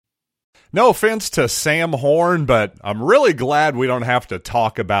No offense to Sam Horn, but I'm really glad we don't have to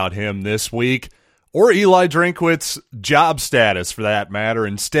talk about him this week, or Eli Drinkwitz's job status for that matter.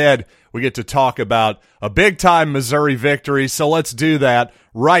 Instead, we get to talk about a big-time Missouri victory, so let's do that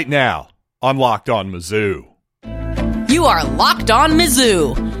right now on Locked On Mizzou. You are Locked On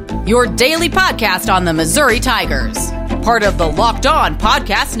Mizzou, your daily podcast on the Missouri Tigers, part of the Locked On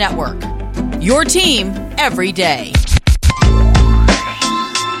Podcast Network, your team every day.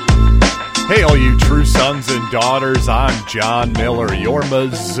 Hey, all you true sons and daughters, I'm John Miller, your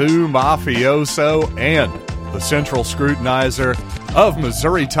Mizzou mafioso and the central scrutinizer of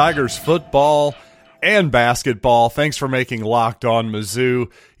Missouri Tigers football and basketball. Thanks for making Locked On Mizzou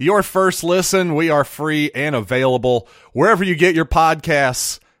your first listen. We are free and available wherever you get your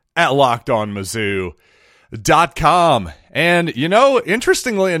podcasts at LockedOnMizzou.com. And, you know,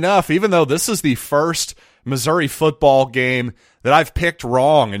 interestingly enough, even though this is the first Missouri football game that I've picked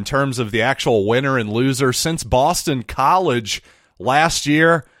wrong in terms of the actual winner and loser since Boston College last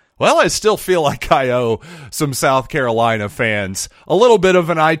year, well, I still feel like I owe some South Carolina fans a little bit of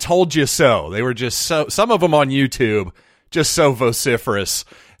an I told you so. They were just some of them on YouTube, just so vociferous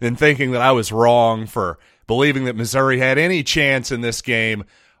in thinking that I was wrong for believing that Missouri had any chance in this game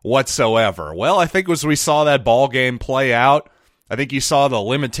whatsoever. Well, I think as we saw that ball game play out, I think you saw the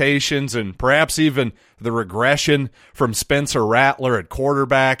limitations and perhaps even the regression from Spencer Rattler at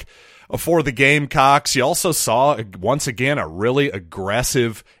quarterback for the Gamecocks. You also saw, once again, a really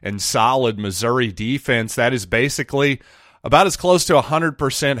aggressive and solid Missouri defense that is basically about as close to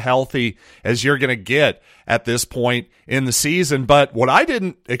 100% healthy as you're going to get at this point in the season. But what I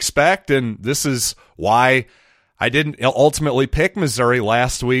didn't expect, and this is why I didn't ultimately pick Missouri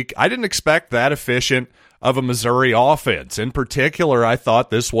last week, I didn't expect that efficient of a Missouri offense. In particular, I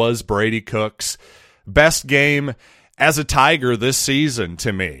thought this was Brady Cook's best game as a Tiger this season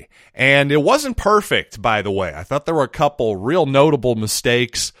to me. And it wasn't perfect, by the way. I thought there were a couple real notable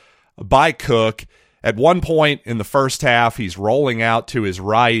mistakes by Cook. At one point in the first half, he's rolling out to his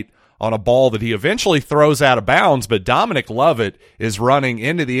right on a ball that he eventually throws out of bounds, but Dominic Lovett is running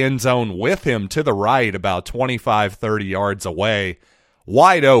into the end zone with him to the right about 25, 30 yards away,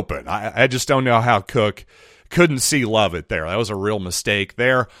 wide open. I just don't know how Cook couldn't see Lovett there. That was a real mistake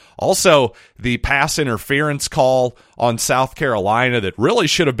there. Also, the pass interference call on South Carolina that really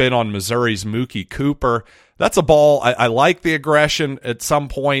should have been on Missouri's Mookie Cooper. That's a ball. I like the aggression at some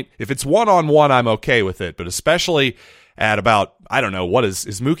point. If it's one-on-one, I'm okay with it, but especially at about, I don't know, what is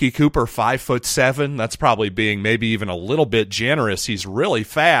Mookie Cooper 5'7"? That's probably being maybe even a little bit generous. He's really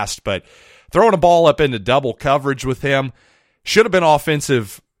fast, but throwing a ball up into double coverage with him should have been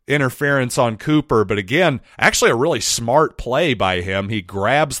offensive interference on Cooper, but again, actually a really smart play by him. He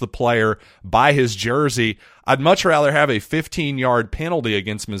grabs the player by his jersey. I'd much rather have a 15-yard penalty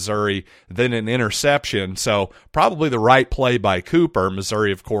against Missouri than an interception, so probably the right play by Cooper.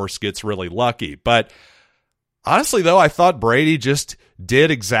 Missouri, of course, gets really lucky. But honestly, though, I thought Brady just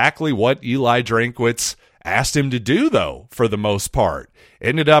did exactly what Eli Drinkwitz asked him to do, though, for the most part.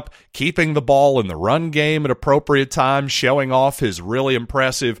 Ended up keeping the ball in the run game at appropriate times, showing off his really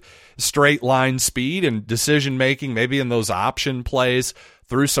impressive straight line speed and decision-making, maybe in those option plays,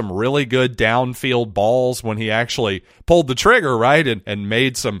 threw some really good downfield balls when he actually pulled the trigger, right, and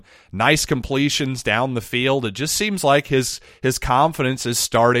made some nice completions down the field. It just seems like his confidence is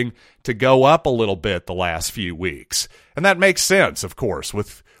starting to go up a little bit the last few weeks. And that makes sense, of course.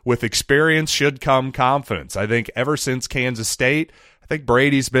 With experience should come confidence. I think ever since Kansas State, I think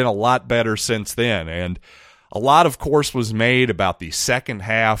Brady's been a lot better since then. And a lot, of course, was made about the second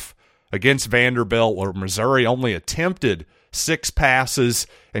half against Vanderbilt, where Missouri only attempted 6 passes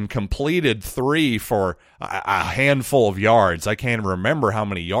and completed 3 for a handful of yards. I can't remember how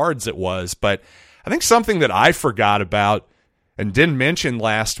many yards it was, but I think something that I forgot about and didn't mention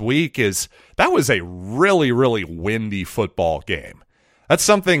last week is that was a really, really windy football game. That's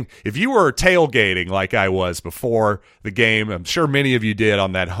something, if you were tailgating like I was before the game, I'm sure many of you did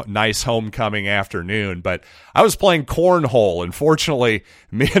on that nice homecoming afternoon, but I was playing cornhole, and fortunately,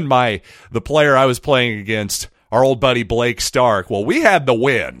 me and the player I was playing against, our old buddy Blake Stark, well, we had the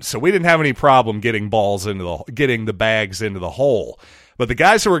win, so we didn't have any problem getting the bags into the hole. But the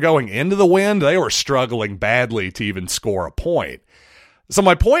guys who were going into the wind, they were struggling badly to even score a point. So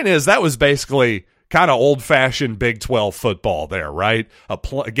my point is, that was basically kind of old-fashioned Big 12 football there, right? A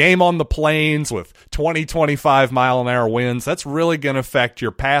game on the plains with 20, 25-mile-an-hour winds, that's really going to affect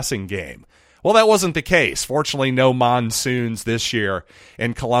your passing game. Well, that wasn't the case. Fortunately, no monsoons this year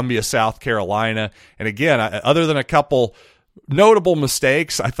in Columbia, South Carolina. And again, other than a couple notable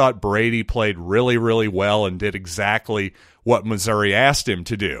mistakes, I thought Brady played really, really well and did exactly what Missouri asked him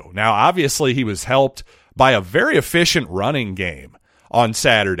to do. Now, obviously, he was helped by a very efficient running game on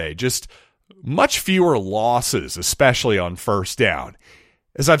Saturday. Just much fewer losses, especially on first down.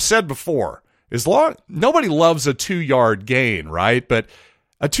 As I've said before, nobody loves a 2-yard gain, right? But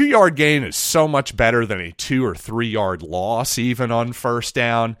a 2-yard gain is so much better than a 2 or 3 yard loss, even on first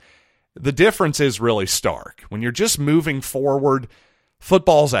down. The difference is really stark. When you're just moving forward,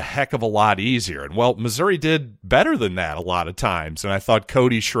 football's a heck of a lot easier. And, well, Missouri did better than that a lot of times. And I thought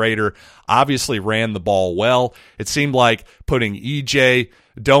Cody Schrader obviously ran the ball well. It seemed like putting E.J.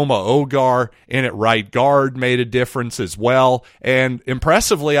 Doma-Ogar in at right guard made a difference as well. And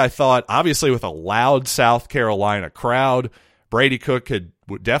impressively, I thought, obviously with a loud South Carolina crowd, Brady Cook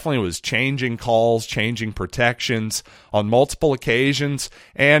definitely was changing calls, changing protections on multiple occasions.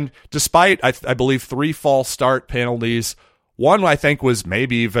 And despite, I believe, 3 false start penalties, one I think was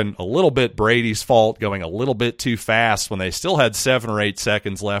maybe even a little bit Brady's fault, going a little bit too fast when they still had 7 or 8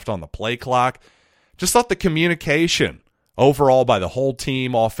 seconds left on the play clock. Just thought the communication overall by the whole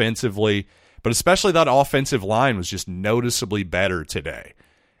team offensively, but especially that offensive line, was just noticeably better today.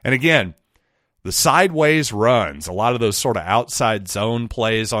 And again, the sideways runs, a lot of those sort of outside zone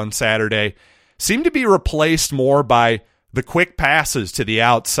plays on Saturday, seem to be replaced more by the quick passes to the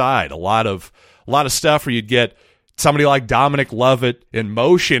outside. A lot of stuff where you'd get somebody like Dominic Lovett in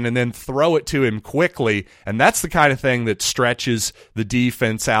motion and then throw it to him quickly, and that's the kind of thing that stretches the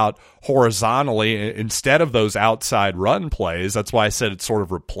defense out horizontally instead of those outside run plays. That's why I said it sort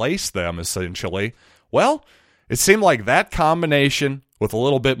of replaced them, essentially. Well, it seemed like that combination with a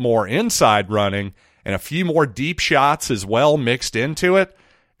little bit more inside running and a few more deep shots as well mixed into it,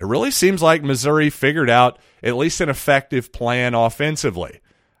 it really seems like Missouri figured out at least an effective plan offensively.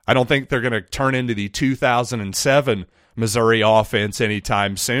 I don't think they're going to turn into the 2007 Missouri offense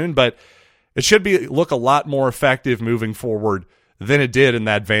anytime soon, but it should look a lot more effective moving forward than it did in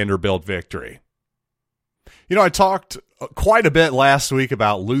that Vanderbilt victory. You know, I talked quite a bit last week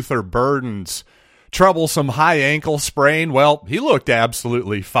about Luther Burden's troublesome high ankle sprain. Well, he looked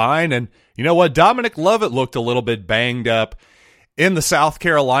absolutely fine, and you know what? Dominic Lovett looked a little bit banged up in the South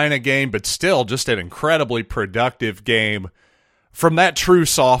Carolina game, but still just an incredibly productive game from that true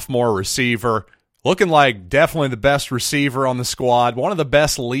sophomore receiver, looking like definitely the best receiver on the squad, one of the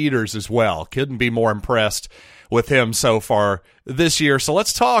best leaders as well. Couldn't be more impressed with him so far this year. So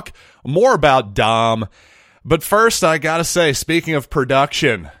let's talk more about Dom. But first, I got to say, speaking of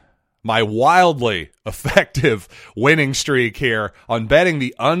production, my wildly effective winning streak here on betting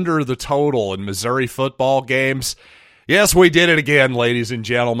the under the total in Missouri football games. Yes, we did it again, ladies and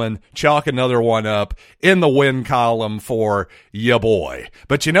gentlemen. Chalk another one up in the win column for ya boy.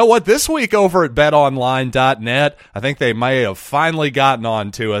 But you know what? This week over at betonline.net, I think they may have finally gotten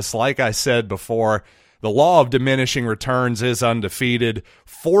on to us. Like I said before, the law of diminishing returns is undefeated.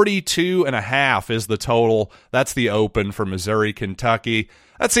 42.5 is the total. That's the open for Missouri, Kentucky.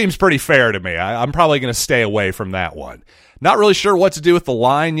 That seems pretty fair to me. I'm probably going to stay away from that one. Not really sure what to do with the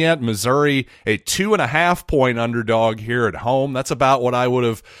line yet. Missouri, a 2.5-point underdog here at home. That's about what I would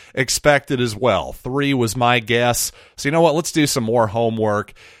have expected as well. 3 was my guess. So you know what? Let's do some more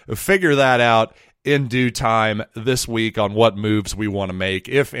homework. Figure that out in due time this week on what moves we want to make,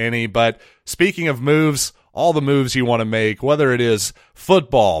 if any. But speaking of moves, all the moves you want to make, whether it is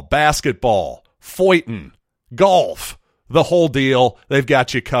football, basketball, foitin', golf, the whole deal, they've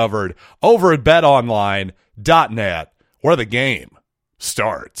got you covered over at betonline.net. Where the game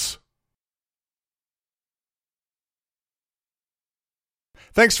starts.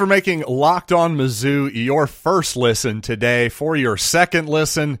 Thanks for making Locked On Mizzou your first listen today. For your second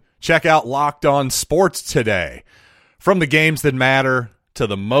listen, check out Locked On Sports Today. From the games that matter to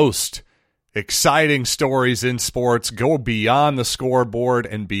the most exciting stories in sports, go beyond the scoreboard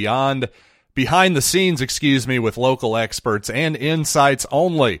and behind the scenes, with local experts and insights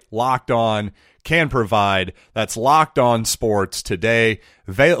only Locked On can provide. That's Locked On Sports Today,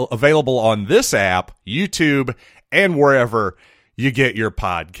 available on this app, YouTube, and wherever you get your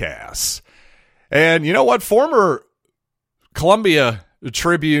podcasts. And you know what? Former Columbia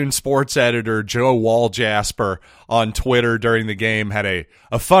Tribune sports editor Joe Walljasper on Twitter during the game had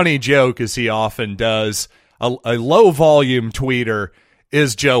a funny joke, as he often does. A low-volume tweeter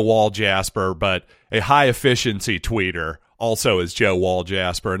is Joe Walljasper, but a high-efficiency tweeter also is Joe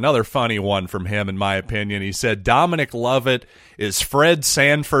Walljasper. Another funny one from him, in my opinion. He said, Dominic Lovett is Fred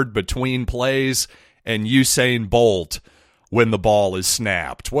Sanford between plays and Usain Bolt when the ball is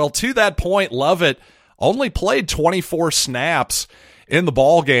snapped. Well, to that point, Lovett only played 24 snaps in the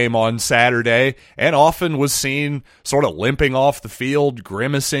ball game on Saturday and often was seen sort of limping off the field,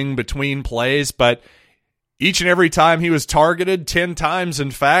 grimacing between plays. But each and every time he was targeted, 10 times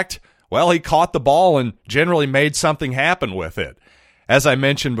in fact, well, he caught the ball and generally made something happen with it. As I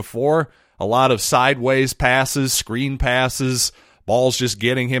mentioned before, a lot of sideways passes, screen passes, balls just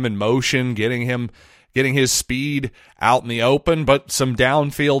getting him in motion, getting his speed out in the open, but some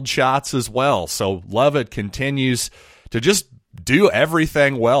downfield shots as well. So Lovett continues to just do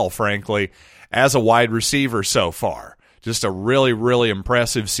everything well, frankly, as a wide receiver so far. Just a really, really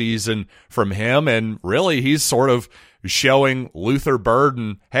impressive season from him, and really he's sort of showing Luther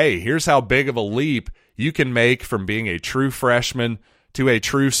Burden, hey, here's how big of a leap you can make from being a true freshman to a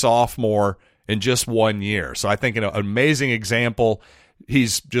true sophomore in just 1 year. So I think an amazing example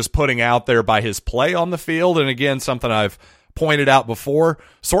he's just putting out there by his play on the field. And again, something I've pointed out before,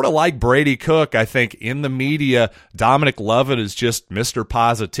 sort of like Brady Cook, I think in the media, Dominic Lovett is just Mr.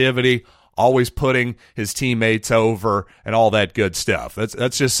 Positivity, always putting his teammates over and all that good stuff.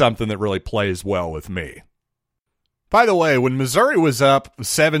 That's just something that really plays well with me. By the way, when Missouri was up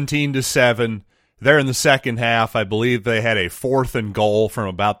 17-7, there in the second half, I believe they had a 4th and goal from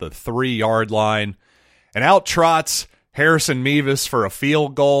about the 3-yard line, and out trots Harrison Mevis for a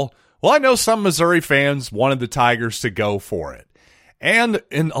field goal. Well, I know some Missouri fans wanted the Tigers to go for it. And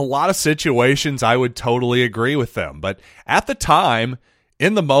in a lot of situations, I would totally agree with them. But at the time,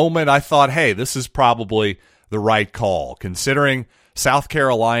 in the moment, I thought, hey, this is probably the right call, considering South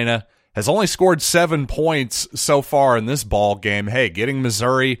Carolina has only scored 7 points so far in this ball game. Hey, getting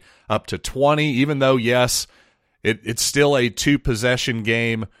Missouri up to 20, even though, yes, it's still a 2-possession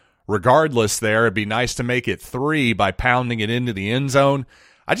game. Regardless there, it'd be nice to make it 3 by pounding it into the end zone.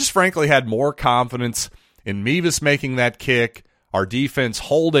 I just frankly had more confidence in Mevis making that kick, our defense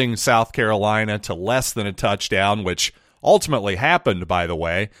holding South Carolina to less than a touchdown, which ultimately happened, by the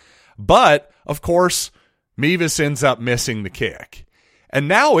way. But, of course, Mevis ends up missing the kick. And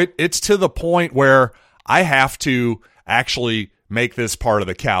now it's to the point where I have to actually make this part of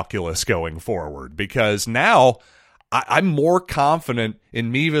the calculus going forward, because now I'm more confident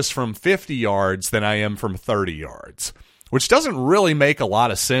in Mevis from 50 yards than I am from 30 yards, which doesn't really make a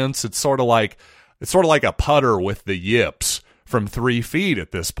lot of sense. It's sort of like a putter with the yips from 3 feet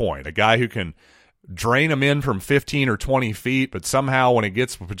at this point, a guy who can drain them in from 15 or 20 feet, but somehow when it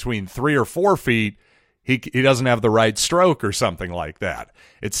gets between 3 or 4 feet, he doesn't have the right stroke or something like that.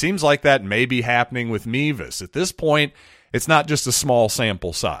 It seems like that may be happening with Mevis. At this point, it's not just a small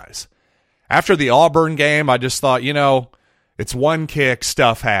sample size. After the Auburn game, I just thought, it's one kick,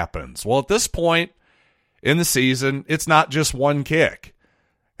 stuff happens. Well, at this point in the season, it's not just one kick.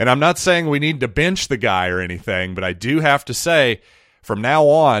 And I'm not saying we need to bench the guy or anything, but I do have to say, from now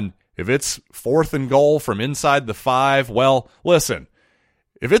on, if it's 4th and goal from inside the 5, well, listen,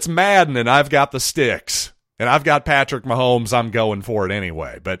 if it's Madden and I've got the sticks and I've got Patrick Mahomes, I'm going for it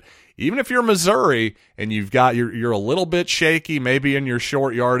anyway. But even if you're Missouri and you're a little bit shaky, maybe in your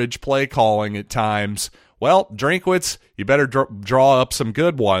short yardage play calling at times, well, Drinkwitz, you better draw up some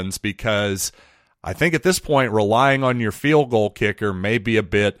good ones, because I think at this point relying on your field goal kicker may be a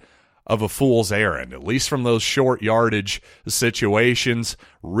bit of a fool's errand, at least from those short yardage situations,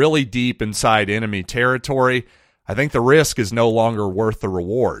 really deep inside enemy territory. I think the risk is no longer worth the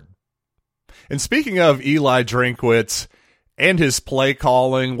reward. And speaking of Eli Drinkwitz and his play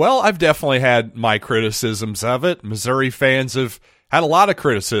calling, well, I've definitely had my criticisms of it. Missouri fans have had a lot of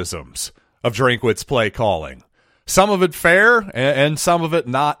criticisms of Drinkwitz's play calling. Some of it fair and some of it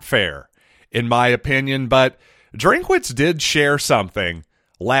not fair, in my opinion. But Drinkwitz did share something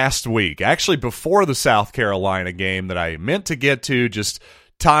last week, actually before the South Carolina game, that I meant to get to, just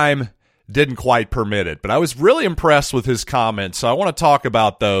time didn't quite permit it. But I was really impressed with his comments, so I want to talk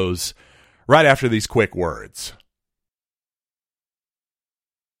about those right after these quick words.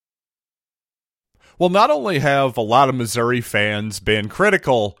 Well, not only have a lot of Missouri fans been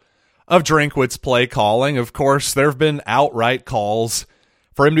critical of Drinkwitz's play calling, of course, there have been outright calls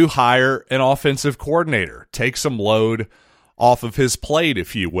for him to hire an offensive coordinator, take some load off of his plate,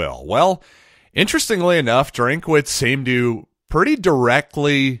 if you will. Well, interestingly enough, Drinkwitz seemed to pretty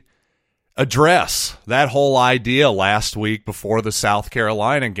directly address that whole idea last week before the South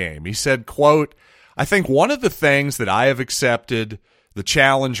Carolina game. He said, quote, "I think one of the things that I have accepted the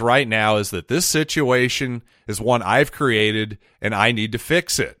challenge right now is that this situation is one I've created and I need to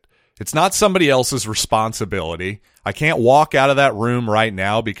fix it. It's not somebody else's responsibility. I can't walk out of that room right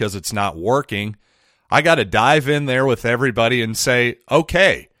now because it's not working. I got to dive in there with everybody and say,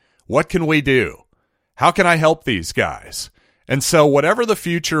 okay, what can we do? How can I help these guys? And so whatever the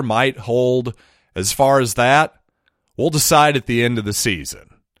future might hold as far as that, we'll decide at the end of the season."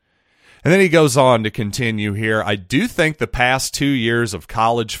 And then he goes on to continue here. "I do think the past 2 years of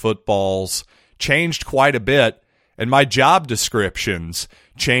college football's changed quite a bit, and my job descriptions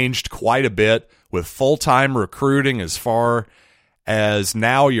changed quite a bit with full-time recruiting as far as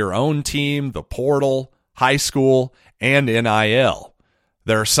now your own team, the portal, high school, and NIL.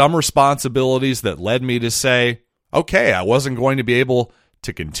 There are some responsibilities that led me to say, okay, I wasn't going to be able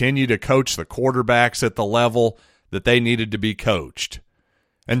to continue to coach the quarterbacks at the level that they needed to be coached.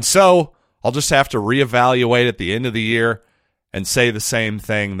 And so I'll just have to reevaluate at the end of the year and say the same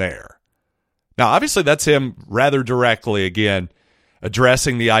thing there. Now, obviously, that's him rather directly, again,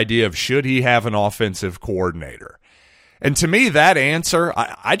 addressing the idea of should he have an offensive coordinator. And to me, that answer,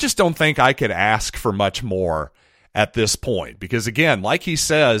 I just don't think I could ask for much more at this point. Because, again, like he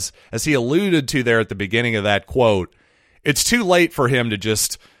says, as he alluded to there at the beginning of that quote, it's too late for him to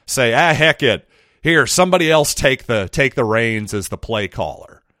just say, heck it, here, somebody else take the reins as the play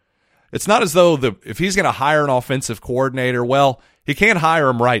caller. It's not as though if he's going to hire an offensive coordinator, well, he can't hire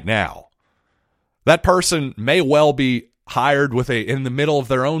him right now. That person may well be hired in the middle of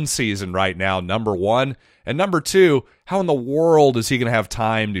their own season right now, number one. And number two, how in the world is he going to have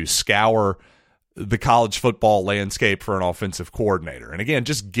time to scour the college football landscape for an offensive coordinator? And again,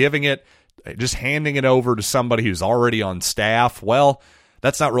 just handing it over to somebody who's already on staff, well,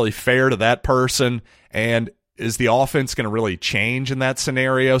 that's not really fair to that person. And is the offense going to really change in that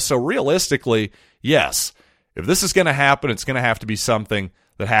scenario? So realistically, yes, if this is going to happen, it's going to have to be something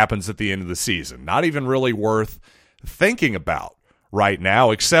that happens at the end of the season. Not even really worth thinking about right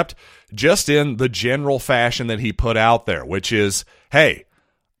now, except just in the general fashion that he put out there, which is, hey,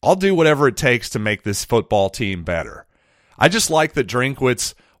 I'll do whatever it takes to make this football team better. I just like that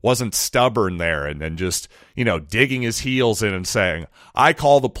Drinkwitz wasn't stubborn there and just, digging his heels in and saying, I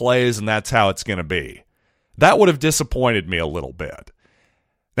call the plays and that's how it's going to be. That would have disappointed me a little bit.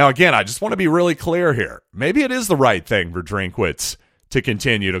 Now, again, I just want to be really clear here. Maybe it is the right thing for Drinkwitz to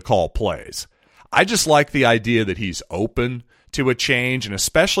continue to call plays. I just like the idea that he's open to a change, and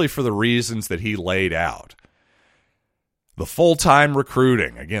especially for the reasons that he laid out. The full-time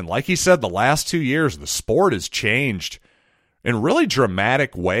recruiting. Again, like he said, the last 2 years, the sport has changed in really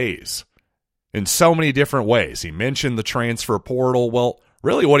dramatic ways, in so many different ways. He mentioned the transfer portal. Well,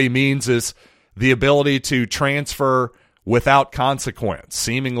 really what he means is the ability to transfer without consequence,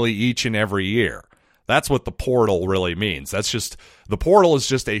 seemingly each and every year. That's what the portal really means. The portal is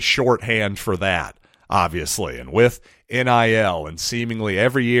just a shorthand for that, obviously. And with NIL and seemingly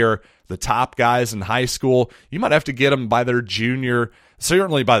every year, the top guys in high school, you might have to get them by their junior,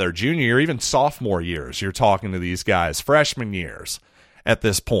 certainly by their junior year, even sophomore years. You're talking to these guys, freshman years at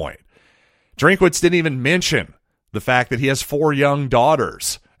this point. Drinkwitz didn't even mention the fact that he has 4 young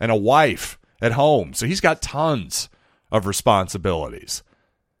daughters and a wife at home. So he's got tons of responsibilities.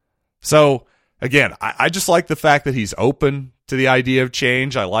 So, again, I just like the fact that he's open to the idea of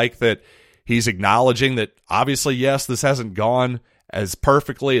change. I like that he's acknowledging that, obviously, yes, this hasn't gone as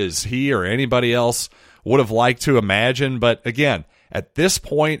perfectly as he or anybody else would have liked to imagine. But, again, at this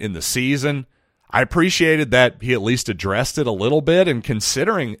point in the season, I appreciated that he at least addressed it a little bit. And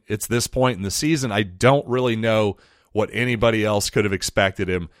considering it's this point in the season, I don't really know what anybody else could have expected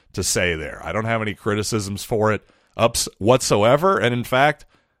him to say there. I don't have any criticisms for it whatsoever. And, in fact,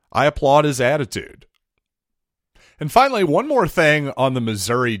 I applaud his attitude. And finally, one more thing on the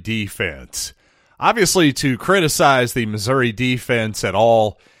Missouri defense. Obviously, to criticize the Missouri defense at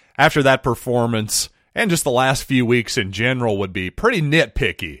all after that performance and just the last few weeks in general would be pretty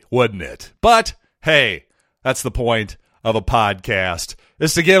nitpicky, wouldn't it? But, hey, that's the point of a podcast,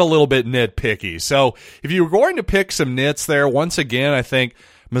 is to get a little bit nitpicky. So if you were going to pick some nits there, once again, I think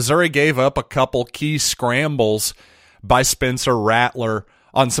Missouri gave up a couple key scrambles by Spencer Rattler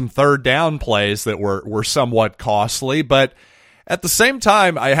on some third down plays that were somewhat costly. But at the same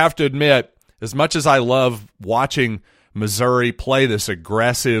time, I have to admit, as much as I love watching Missouri play this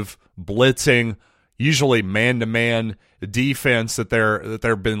aggressive, blitzing, usually man-to-man defense that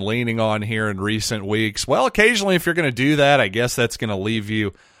they've been leaning on here in recent weeks, well, occasionally if you're going to do that, I guess that's going to leave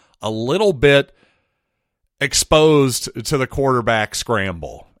you a little bit exposed to the quarterback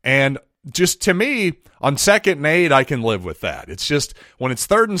scramble. And just to me, on 2nd and 8, I can live with that. It's just when it's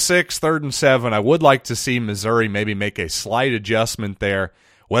 3rd and 6, 3rd and 7, I would like to see Missouri maybe make a slight adjustment there,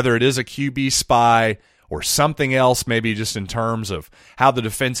 whether it is a QB spy or something else, maybe just in terms of how the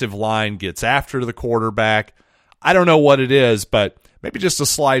defensive line gets after the quarterback. I don't know what it is, but maybe just a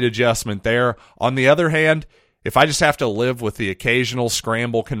slight adjustment there. On the other hand, if I just have to live with the occasional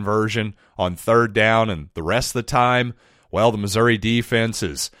scramble conversion on 3rd down and the rest of the time, well, the Missouri defense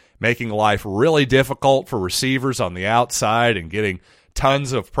is making life really difficult for receivers on the outside and getting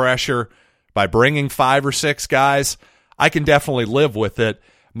tons of pressure by bringing 5 or 6 guys, I can definitely live with it.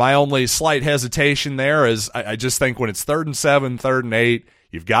 My only slight hesitation there is I just think when it's 3rd and 7, 3rd and 8,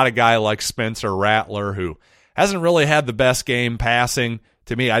 you've got a guy like Spencer Rattler who hasn't really had the best game passing.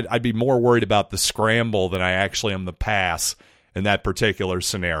 To me, I'd be more worried about the scramble than I actually am the pass in that particular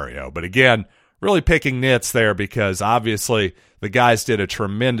scenario. But again, really picking nits there because obviously the guys did a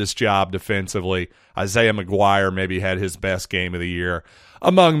tremendous job defensively. Isaiah McGuire maybe had his best game of the year,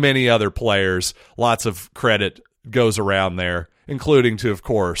 among many other players. Lots of credit goes around there, including to, of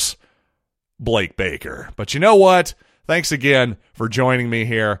course, Blake Baker. But you know what? Thanks again for joining me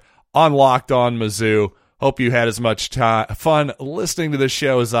here on Locked On Mizzou. Hope you had as much fun listening to this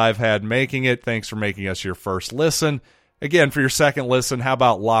show as I've had making it. Thanks for making us your first listen. Again, for your second listen, how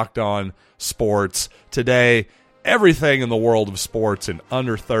about Locked On Sports? Today, everything in the world of sports in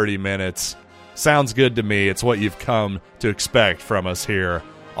under 30 minutes. Sounds good to me. It's what you've come to expect from us here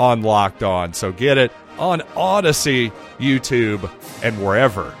on Locked On. So get it on Odyssey, YouTube, and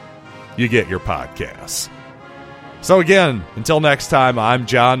wherever you get your podcasts. So again, until next time, I'm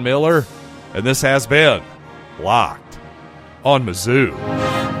John Miller, and this has been Locked on Mizzou.